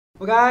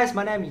Well guys,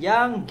 my name is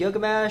Young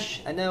Gilgamesh.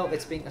 I know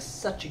it's been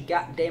such a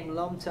goddamn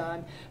long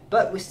time,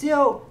 but we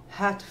still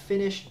have to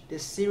finish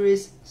this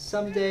series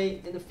someday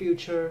in the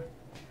future.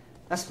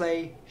 Let's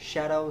play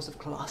Shadows of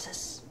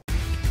Colossus.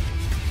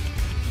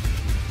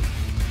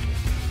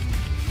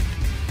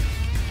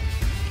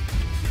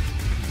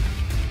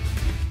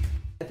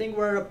 I think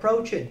we're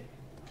approaching.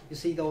 You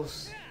see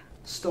those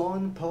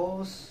stone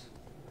poles?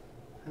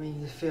 I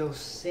mean, it feels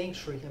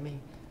sanctuary. I mean,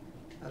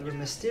 a little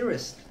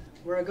mysterious.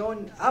 We're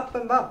going up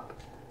and up.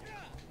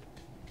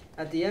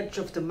 At the edge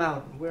of the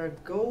mountain. We're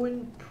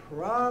going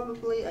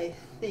probably, I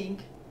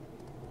think,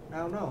 I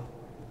don't know,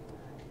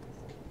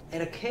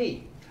 in a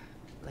cave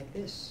like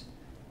this.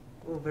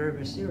 Oh, very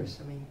mysterious.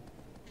 I mean,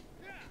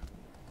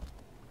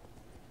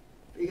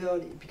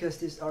 because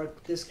this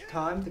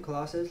time the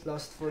Colossus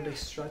lost for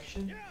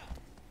destruction.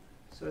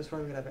 So that's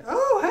probably gonna happen.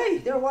 Oh, hey,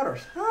 there are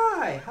waters.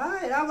 Hi,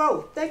 I'll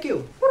go. Thank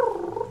you.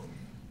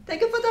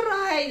 Thank you for the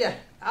ride.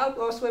 I'll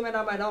go swimming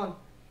on my own.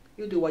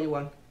 You do what you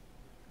want.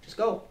 Just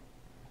go.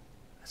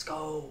 Let's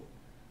go.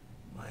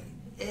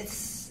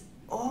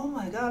 Oh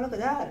my god, look at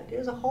that.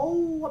 There's a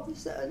hole up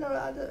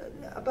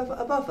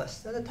above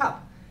us at the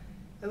top.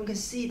 And we can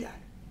see that.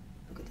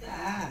 Look at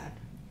that.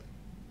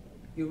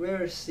 You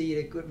rarely see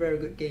a very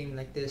good game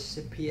like this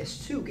in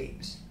PS2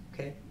 games.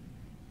 Okay.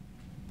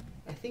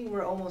 I think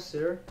we're almost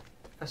there.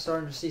 I'm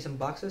starting to see some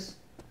boxes.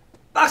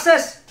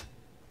 Boxes!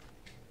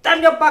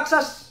 Damn your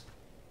boxes!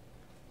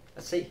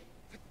 Let's see.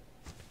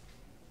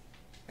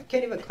 I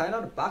can't even climb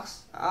on the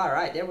box.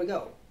 Alright, there we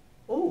go.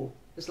 Oh,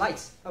 there's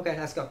lights. Okay,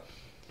 let's go.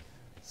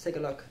 Let's take a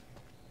look.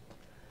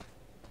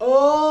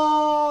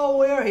 Oh,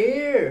 we're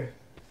here.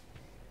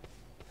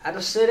 At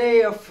the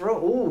city of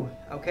Rome. Ooh,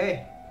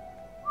 okay.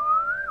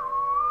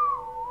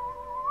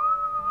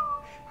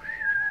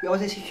 Oh,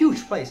 it's a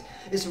huge place.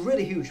 It's a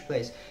really huge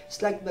place.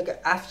 It's like an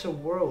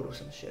afterworld or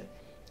some shit.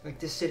 Like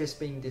this city is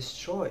being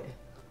destroyed.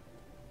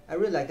 I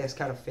really like that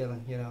kind of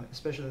feeling, you know,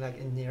 especially like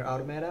in near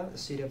Automata, the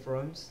city of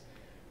Rome.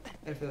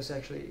 It feels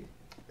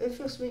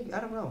me, I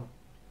don't know.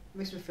 It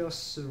makes me feel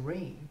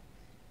serene.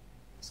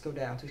 Let's go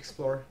down to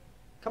explore.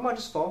 Come on,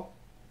 just fall.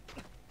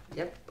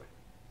 Yep.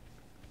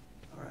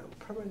 Alright, we're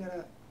probably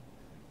gonna...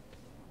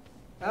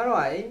 I don't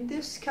know, in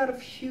this kind of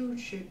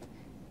huge...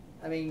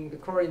 I mean,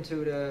 according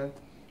to the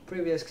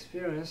previous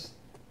experience,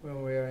 when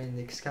we were in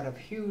this kind of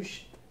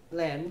huge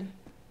land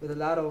with a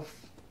lot of...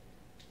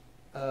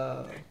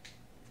 I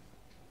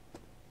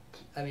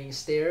mean,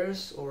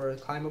 stairs or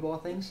climbable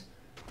things,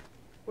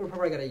 we're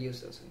probably gonna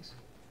use those things.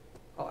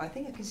 Oh, I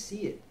think I can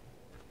see it.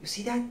 You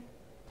see that?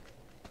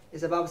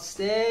 It's above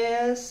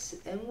stairs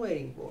and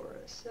waiting for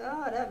us.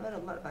 Ah, that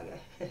motherfucker.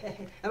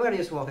 I'm gonna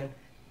just walk in.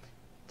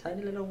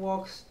 Tiny little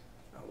walks.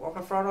 I'll walk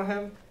in front of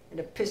him and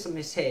then piss on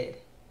his head.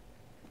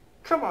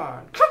 Come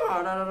on, come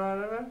on,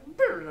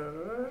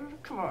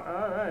 come on.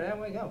 Alright, there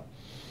we go.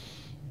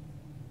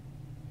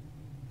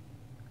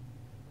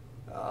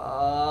 Oh,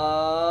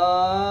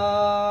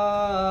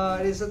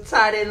 it's a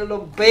tiny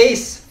little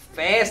base.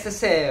 Fast as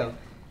hell.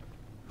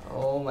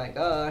 Oh my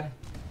god.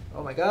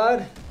 Oh my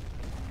god.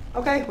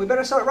 Okay, we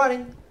better start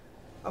running.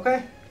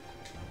 Okay.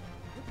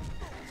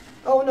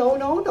 Oh no.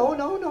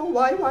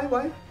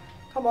 Why?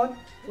 Come on,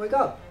 wake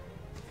up.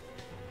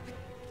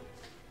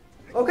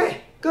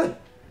 Okay, good.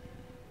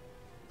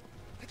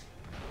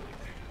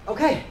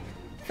 Okay,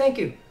 thank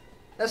you.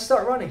 Let's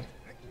start running.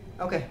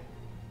 Okay.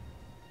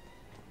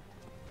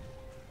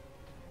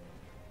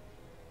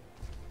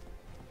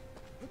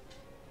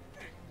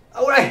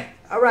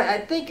 Alright, I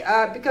think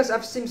because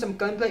I've seen some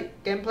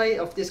gameplay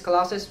of this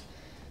Colossus,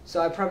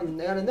 so I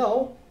probably gonna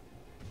know.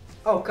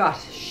 Oh god,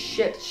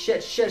 shit,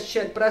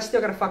 but I still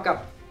gotta fuck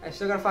up.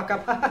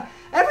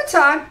 Every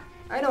time!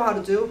 I know how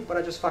to do, but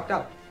I just fucked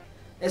up.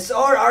 It's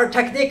our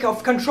technique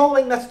of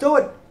controlling, let's do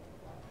it!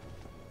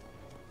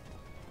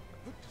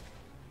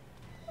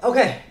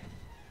 Okay.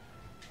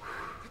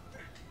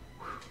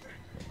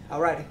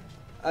 Alright.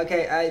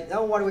 Okay, I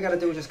know what we gotta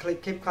do, just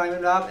keep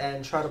climbing up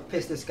and try to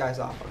piss these guys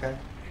off, okay?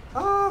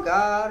 Oh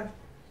god.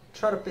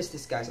 Try to piss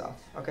these guys off,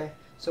 okay?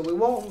 So we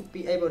won't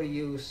be able to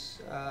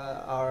use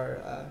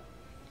our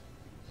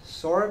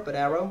sword, but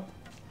arrow.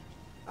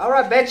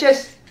 Alright,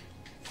 bitches!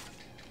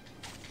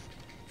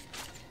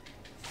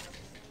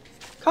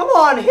 Come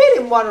on, hit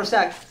him one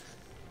sec.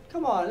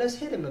 Come on, let's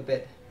hit him a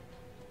bit.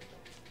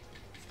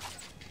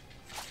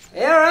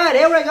 Alright,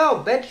 here we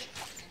go, bitch.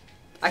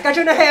 I got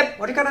you in the hip.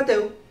 What are you gonna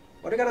do?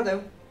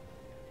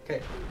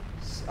 Okay.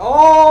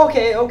 Oh,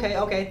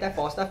 okay. That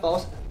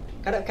falls.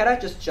 Can I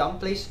just jump,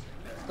 please?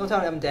 Don't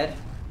tell me I'm dead.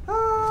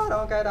 Oh,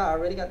 okay, I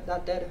already got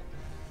not dead.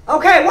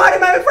 Okay, why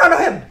am I in front of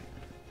him?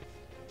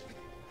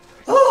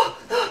 Oh,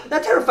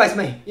 that terrifies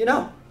me, you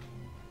know?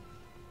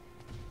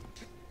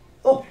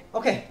 Oh,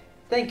 okay.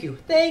 Thank you.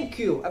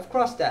 I've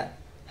crossed that.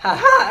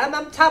 Haha, I'm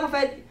on top of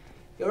it.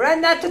 You ran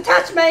that to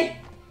touch me.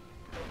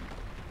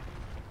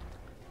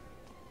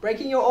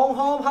 Breaking your own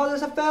home, how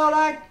does it feel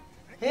like?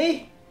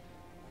 Hey?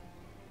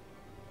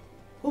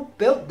 Who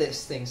built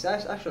these things?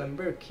 That's actually, I'm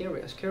very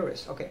curious.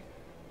 Okay.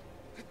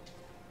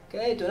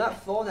 Okay, do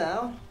not fall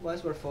down.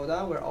 Once we fall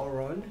down, we're all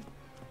ruined.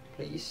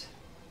 Please.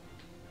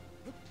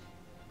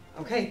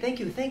 Okay, thank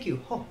you, thank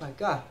you. Oh my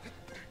god.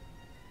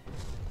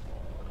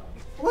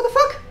 What the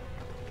fuck?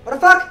 What the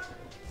fuck?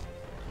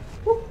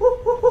 What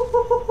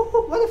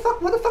the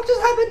fuck? What the fuck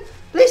just happened?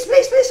 Please,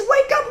 please, please,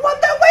 wake up,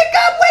 Wanda! Wake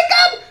up, wake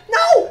up!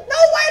 No, no,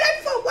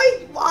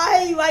 wait,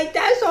 why,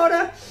 that's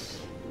order?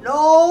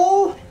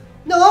 No,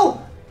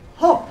 no!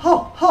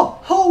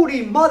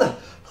 Holy mother!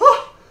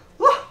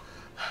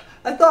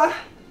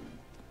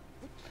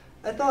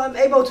 I thought I'm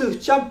able to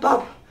jump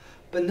up,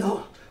 but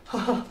no.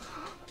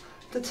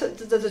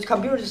 The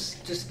computer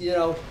just you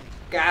know,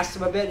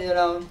 gasped a bit, you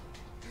know.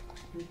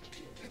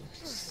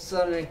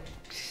 Suddenly,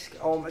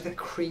 oh my, the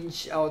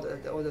cringe, all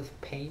the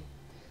pain.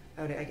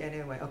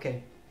 Anyway,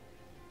 okay.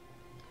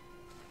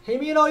 Hit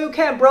me all you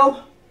can,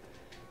 bro.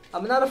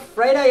 I'm not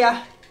afraid of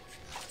ya.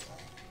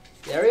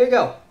 There you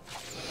go.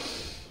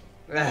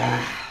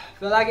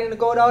 Feel like in the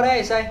good old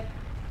days, eh?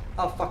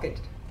 Oh, fuck it.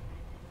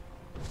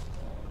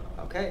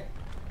 Okay.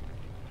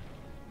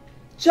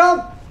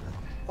 Jump!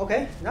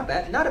 Okay, not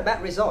bad. Not a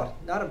bad result.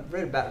 Not a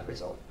really bad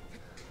result.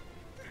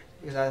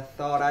 Because I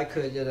thought I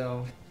could, you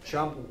know,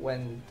 jump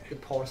when the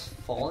pole's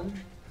fallen.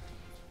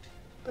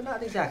 But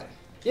not exactly.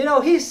 You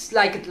know, he's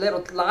like a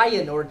little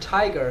lion or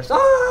tiger.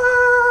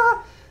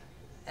 Ah!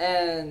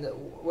 And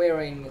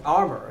wearing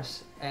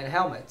armors and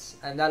helmets.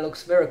 And that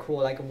looks very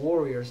cool, like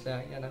warriors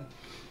there, you know.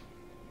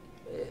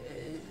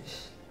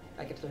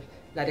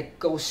 Like a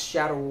ghost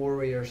shadow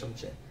warrior or some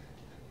shit.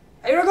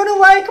 Hey, you're going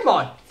away? Come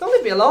on. Don't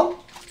leave me alone.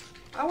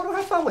 I want to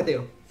have fun with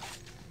you.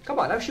 Come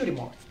on, I'll shoot him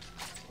more.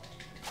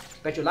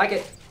 Bet you like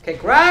it. Okay,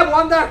 grab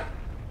Wanda.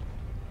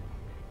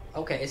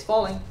 Okay, it's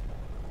falling.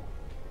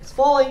 It's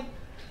falling.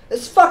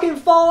 It's fucking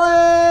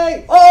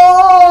falling.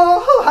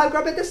 Oh, I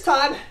grab it this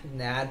time.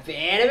 Not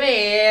bad of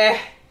me.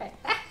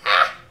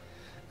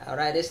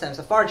 Alright, this time it's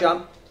a far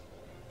jump.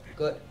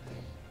 Good.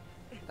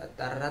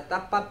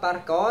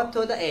 Go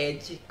to the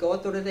edge. Go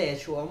to the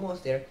edge. We're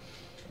almost there.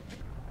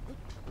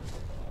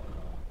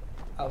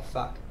 Oh,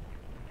 fuck.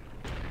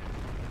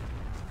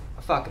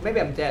 Oh, fuck. Maybe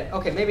I'm dead.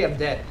 Okay, maybe I'm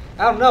dead.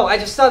 I don't know. I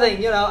just suddenly,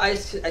 you know, I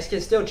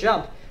can still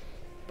jump.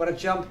 But I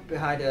jump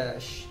behind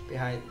the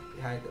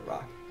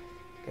rock.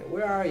 Okay,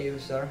 where are you,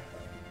 sir?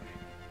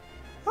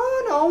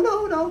 Oh,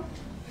 no.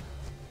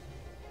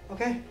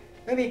 Okay,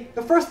 maybe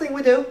the first thing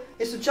we do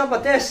is to jump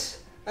at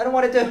this. I don't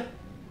want to do.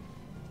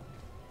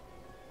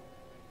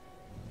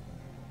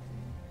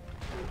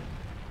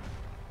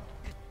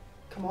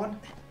 Come on.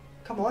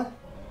 Come on.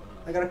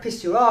 I gotta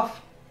piss you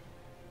off.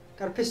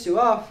 Gotta piss you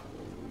off.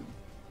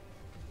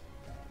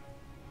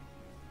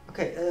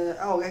 Okay,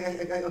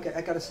 okay,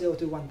 I gotta still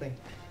do one thing.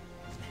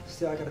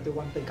 Still, I gotta do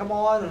one thing. Come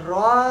on,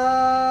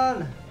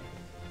 run!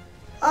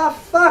 Ah,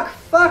 fuck!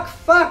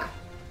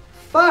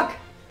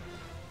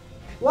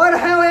 What the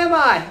hell am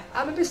I?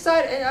 I'm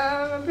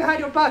behind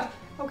your butt.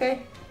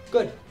 Okay,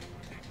 good.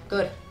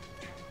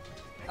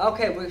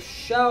 Okay, we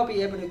shall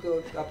be able to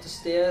go up the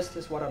stairs.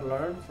 This is what I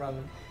learned from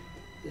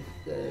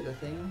the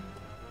thing.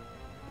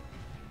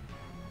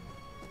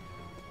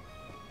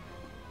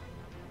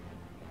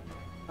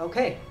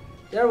 Okay,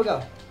 there we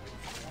go.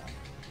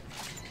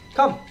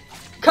 Come,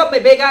 my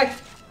big guy.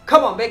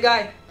 Come on, big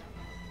guy.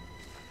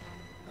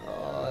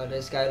 Oh,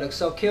 this guy looks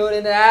so cute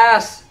in the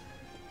ass.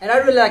 And I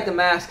really like the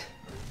mask.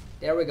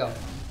 There we go.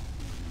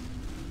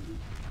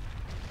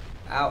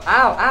 Ow,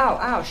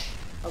 ouch.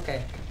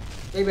 Okay,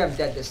 maybe I'm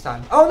dead this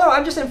time. Oh no,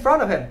 I'm just in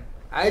front of him.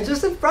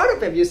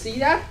 You see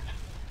that?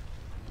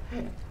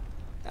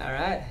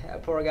 Alright,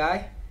 poor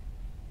guy.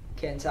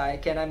 Can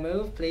I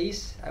move,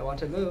 please? I want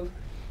to move.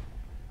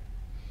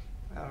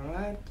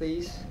 Alright,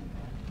 please.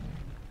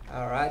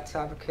 Alright,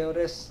 time to kill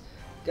this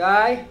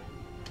guy.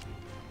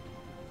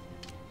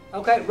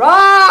 Okay,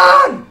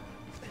 run!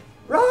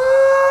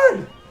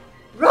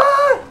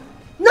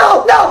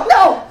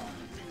 No!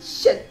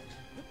 Shit.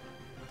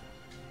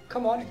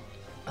 Come on.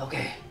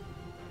 Okay.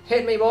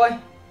 Hit me, boy.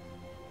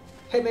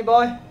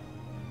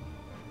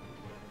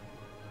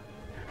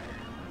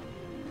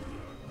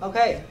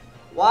 Okay.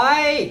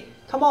 Why?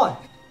 Come on.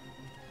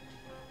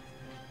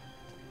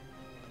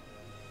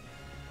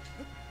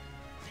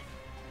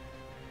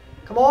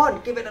 Come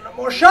on, give it another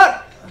more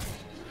shot.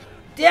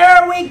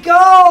 There we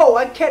go.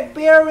 I can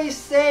barely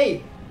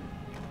see.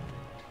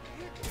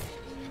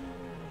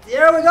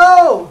 There we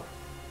go.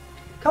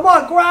 Come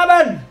on,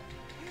 grab him.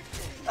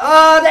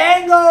 Ah, the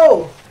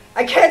angle.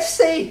 I can't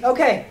see.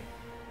 Okay.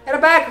 At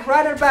the back,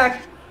 right at the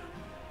back.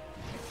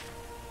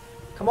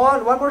 Come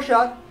on, one more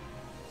shot.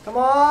 Come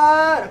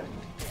on.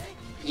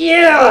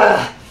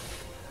 Yeah.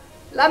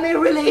 Let me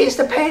release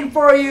the pain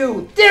for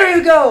you. There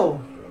you go.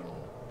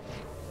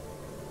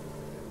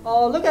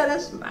 Oh, look at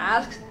this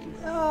mask.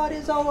 Oh, it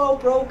is all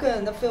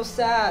broken. I feel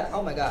sad.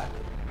 Oh my god.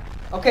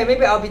 Okay,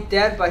 maybe I'll be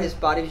dead, but his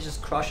body is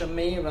just crushing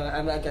me.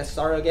 I'm not gonna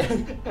start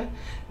again.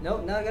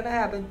 Nope, not gonna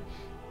happen.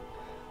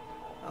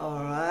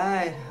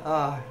 Alright.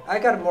 I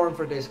got more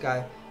for this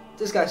guy.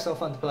 This guy's so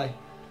fun to play.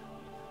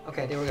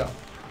 Okay, there we go.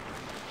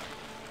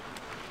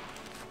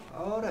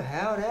 Oh, the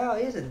hell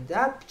isn't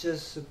that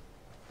just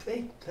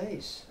big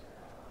place.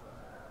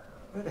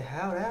 Where the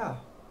hell now?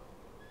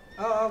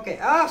 Oh, okay.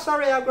 Oh,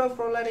 sorry, Algro,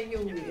 for letting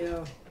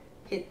you,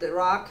 hit the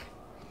rock.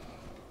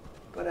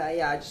 But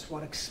yeah, I just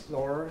want to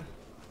explore.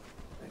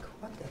 Like,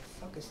 what the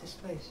fuck is this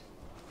place?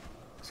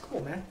 It's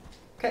cool, man.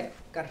 Okay,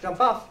 gotta jump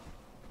off.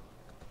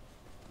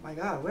 My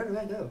God, where do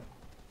I go?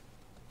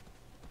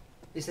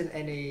 Is there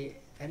any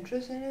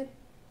entrance in it?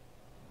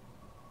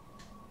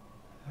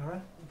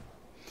 Alright.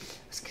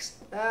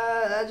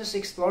 I'll just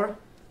explore.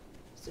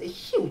 It's a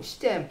huge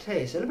damn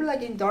place. A little bit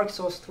like in Dark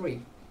Souls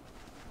 3.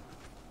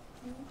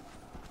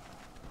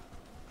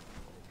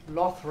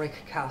 Lothric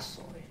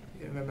Castle.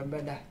 You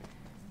remember that?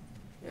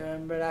 You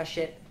remember that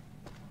shit?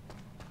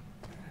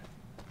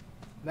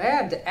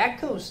 Man, the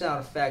echo sound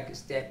effect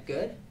is damn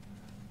good.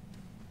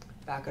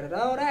 Back in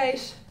the old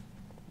days.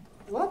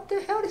 What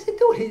the hell is it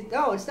doing?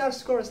 No, it's not a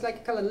score, it's like a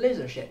kind of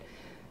laser shit.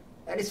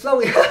 And it's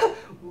flowing.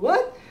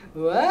 What?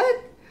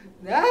 What?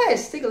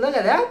 Nice, take a look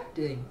at that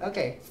thing.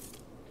 Okay.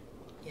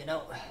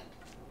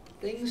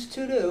 Things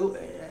to do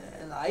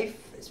in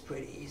life is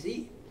pretty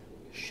easy.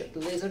 Shut the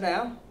laser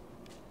down.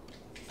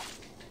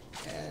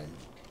 And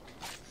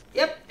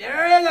yep,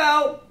 there you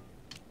go.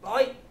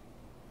 Boy,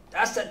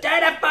 that's the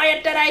data for you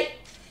today.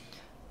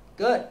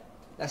 Good.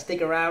 Let's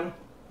stick around.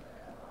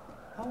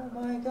 Oh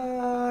my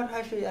God.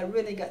 Actually, I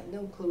really got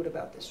no clue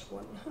about this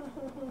one.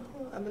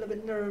 I'm a little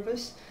bit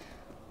nervous,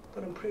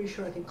 but I'm pretty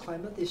sure I can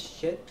climb up this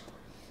shit.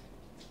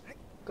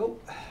 Go.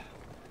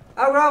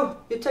 Arrow,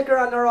 you take her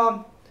on your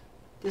own.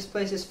 This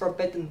place is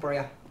forbidden for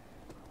you.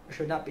 You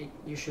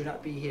should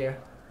not be here.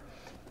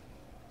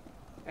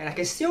 And I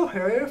can still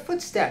hear your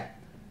footstep.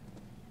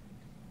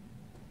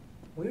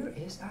 Where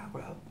is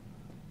Arrow?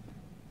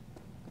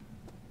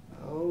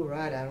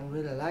 Alright, I don't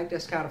really like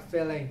this kind of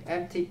feeling.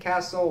 Empty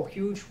castle,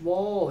 huge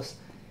walls,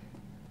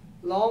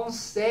 long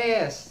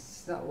stairs.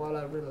 It's not what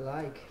I really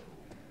like.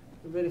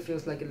 It really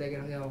feels like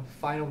a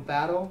final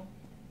battle.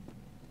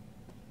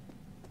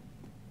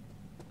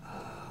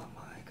 Oh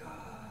my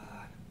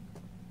God.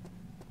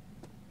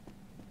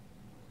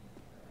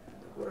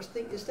 The worst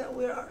thing is that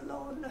we are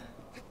alone.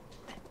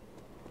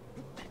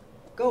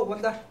 Go,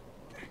 Wanda.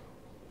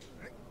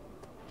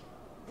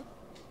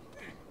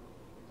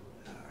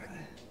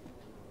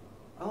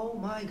 Oh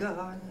my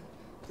God,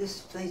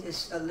 this place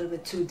is a little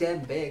bit too damn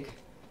big.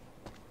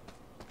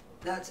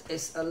 That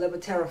is a little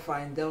bit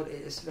terrifying, though it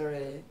is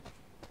very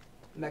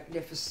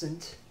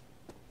magnificent.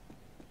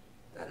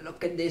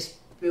 Look at these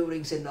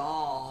buildings and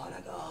all,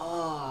 like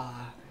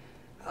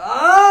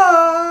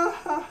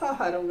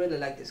I don't really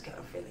like this kind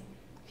of feeling.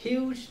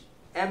 Huge,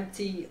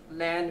 empty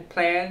land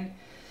plan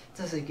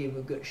doesn't give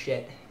a good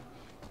shit.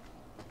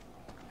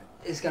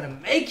 It's gonna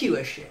make you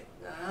a shit.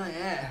 Oh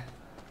yeah.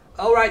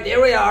 Alright, there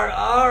we are.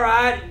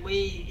 Alright,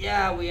 we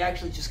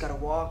actually just gotta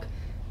walk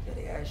to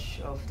the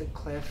edge of the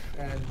cliff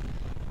and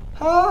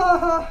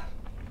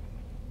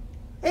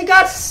it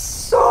got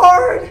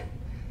sword!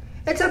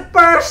 It's a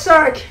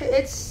berserk!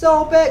 It's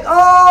so big.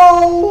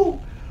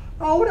 Oh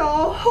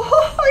no!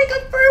 It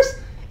got burst!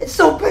 It's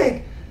so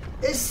big!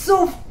 It's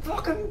so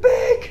fucking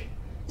big!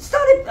 It's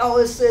not even,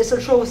 it's a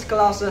true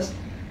Colossus.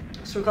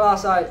 It's true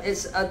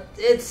Colossus.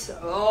 It's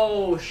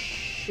oh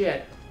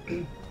shit.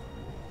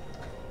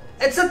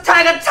 It's a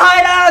Tiger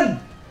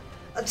Titan!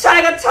 A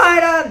Tiger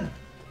Titan!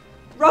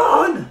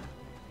 Run!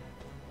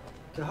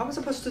 Okay, how am I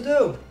supposed to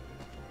do?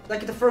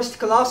 Like the first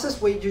Colossus,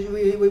 we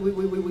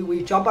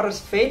jump out of his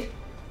feet.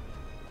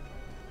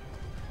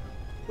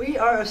 We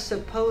are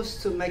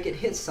supposed to make it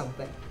hit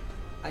something,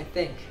 I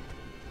think.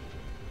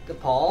 The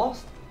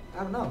paws?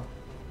 I don't know.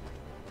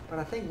 But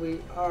I think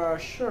we are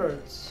sure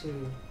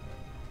to...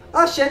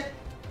 Oh shit!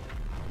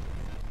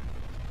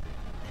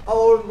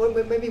 Oh,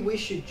 maybe we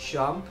should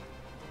jump.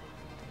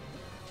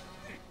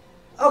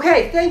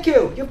 Okay, thank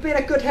you. You've been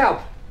a good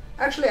help.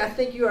 Actually, I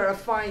think you are a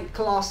fine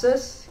Colossi.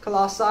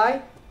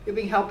 You've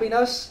been helping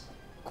us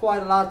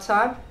quite a lot of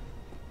time.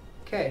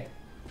 Okay,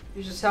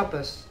 you just help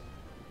us.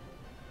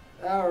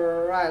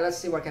 Alright, let's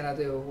see what can I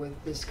do with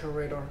this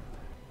corridor.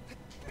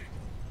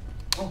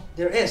 Oh,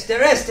 there is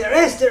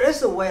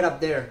a way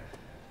up there.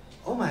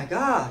 Oh my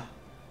God.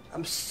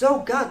 I'm so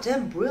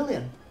goddamn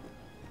brilliant.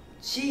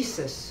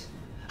 Jesus.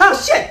 Oh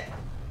shit!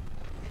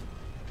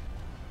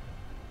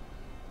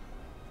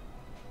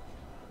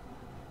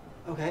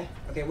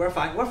 Okay, we're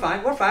fine.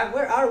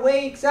 Where are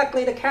we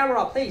exactly? The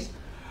camera, please.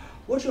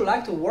 Would you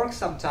like to work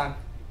sometime?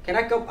 Can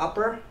I go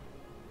upper?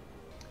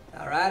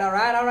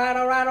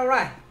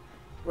 Alright.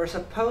 We're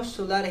supposed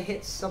to let it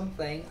hit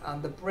something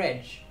on the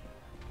bridge,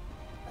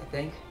 I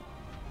think.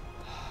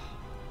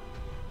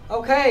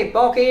 Okay,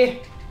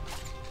 bulky.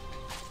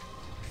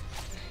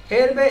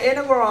 Hit me in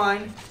the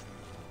groin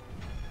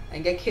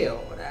and get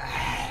killed.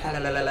 Okay.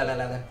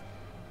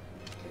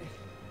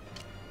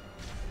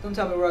 Don't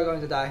tell me we're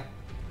going to die.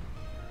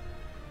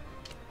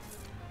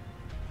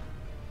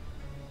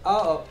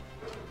 Uh-oh.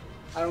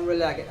 I don't really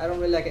like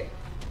it.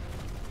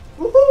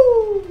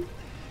 Woohoo!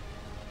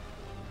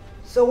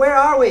 So where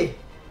are we?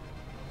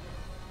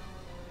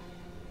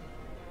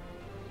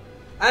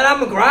 And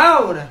I'm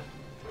ground.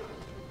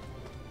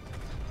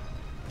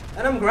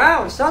 And I'm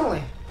ground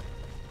suddenly.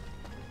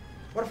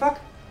 What the fuck?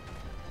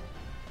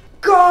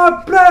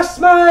 God bless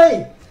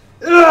me!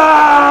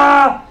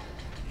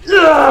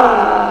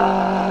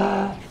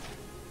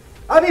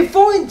 I've been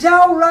falling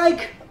down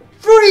like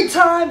 3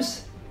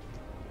 times.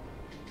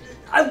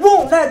 I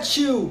won't let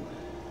you.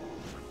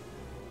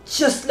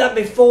 Just let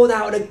me fall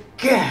down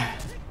again.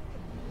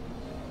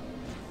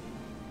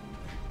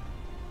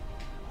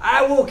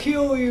 I will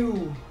kill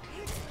you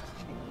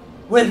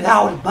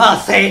without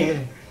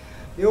mercy.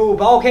 You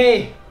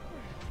bulky.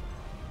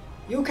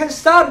 You can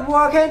start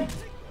working,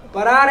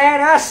 but I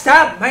didn't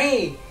stop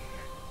me.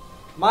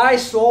 My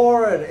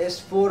sword is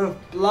full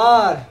of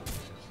blood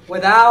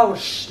without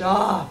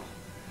stop.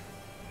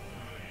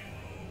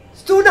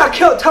 Do not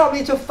tell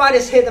me to fight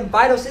his hidden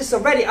vitals. It's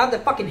already on the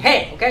fucking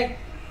head, okay?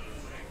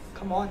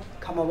 Come on,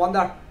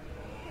 Wonder.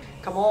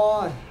 Come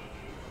on.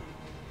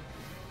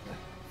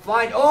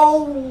 Fine.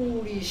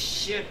 Holy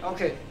shit.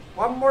 Okay,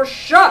 one more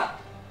shot.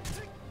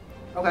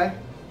 Okay.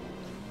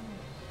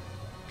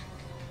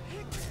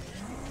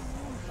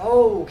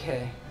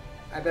 Okay.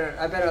 I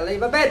better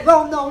leave a bit.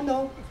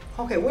 No.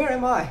 Okay, where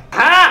am I?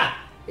 Ha!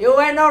 You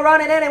ain't no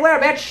running anywhere,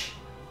 bitch.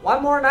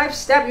 One more knife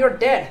stab, you're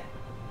dead.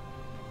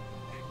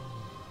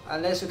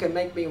 Unless you can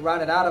make me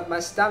run it out of my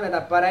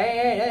stamina, but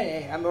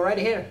hey, I'm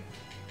already here.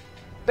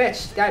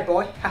 Bitch, die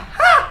boy. Ha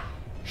ha!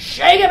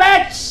 Shake it,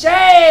 bitch!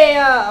 Hey!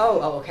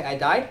 Oh, okay, I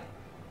died.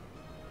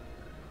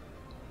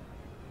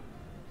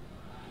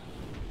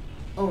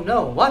 Oh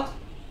no, what?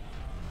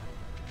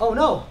 Oh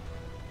no!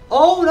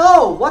 Oh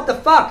no! What the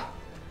fuck?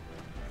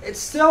 It's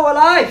still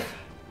alive!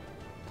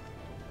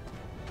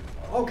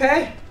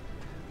 Okay.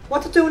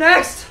 What to do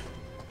next?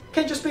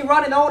 Can't just be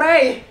running all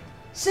day.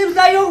 Seems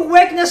like your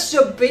weakness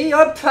should be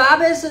your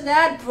promise in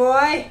that,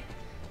 boy.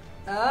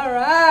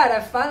 Alright, I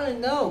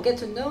finally get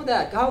to know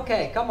that.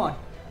 Okay, come on.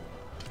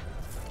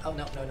 Oh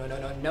no,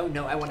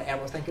 I want an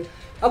arrow, thank you.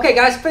 Okay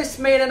guys, fist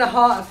me in the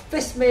heart,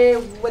 fist me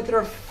with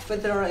your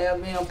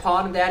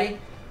palm, daddy.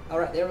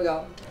 Alright, there we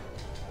go.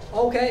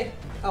 Okay.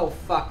 Oh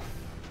fuck.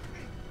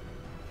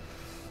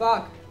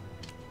 Fuck.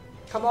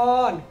 Come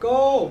on,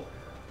 go.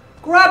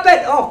 Grab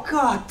it! Oh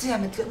god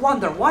damn it,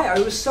 Wonder, why are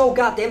you so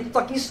goddamn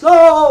fucking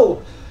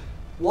slow?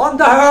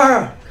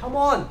 Wonder! Come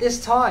on,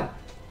 this time.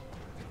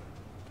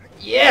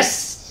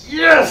 Yes!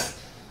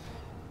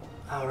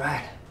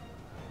 Alright.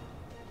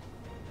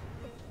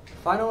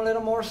 Final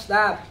little more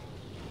stab.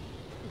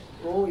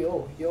 Oh,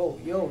 yo,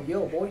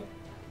 boy.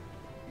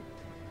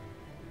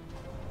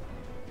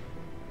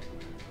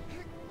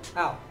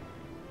 Ow.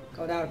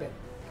 Go down a bit.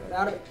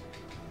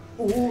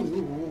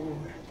 Ooh.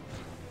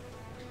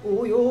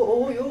 Oh,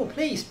 yo,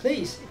 please.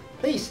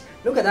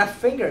 Look at that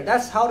finger.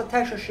 That's how the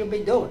texture should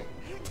be doing.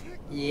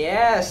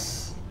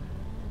 Yes.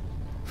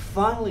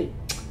 Finally.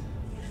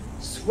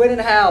 Sweet in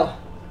hell.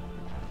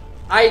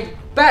 I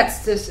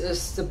bet this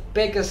is the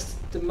biggest,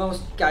 the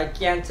most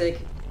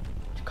gigantic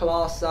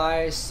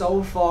Colossi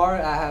so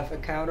far I have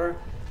encountered.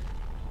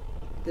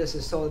 This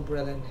is so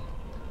brilliant.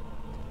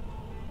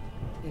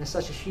 In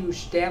such a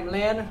huge damn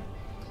land,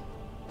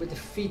 we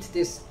defeat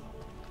this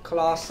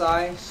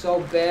Colossi so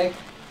big,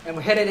 and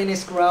we hit it in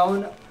his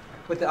groin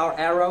with our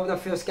arrow. That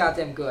feels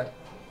goddamn good.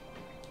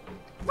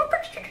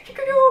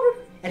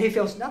 And he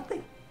feels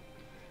nothing.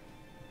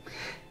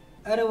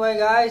 Anyway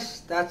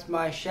guys, that's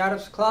my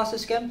Shadows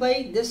Colossus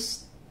gameplay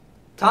this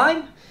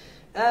time.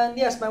 And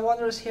yes, my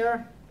Wonder is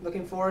here.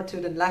 Looking forward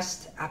to the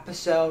last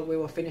episode. We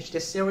will finish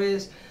this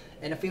series.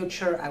 In the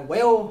future I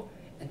will.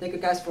 And thank you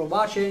guys for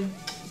watching.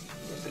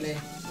 Definitely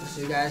we'll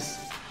see you guys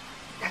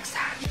next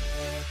time.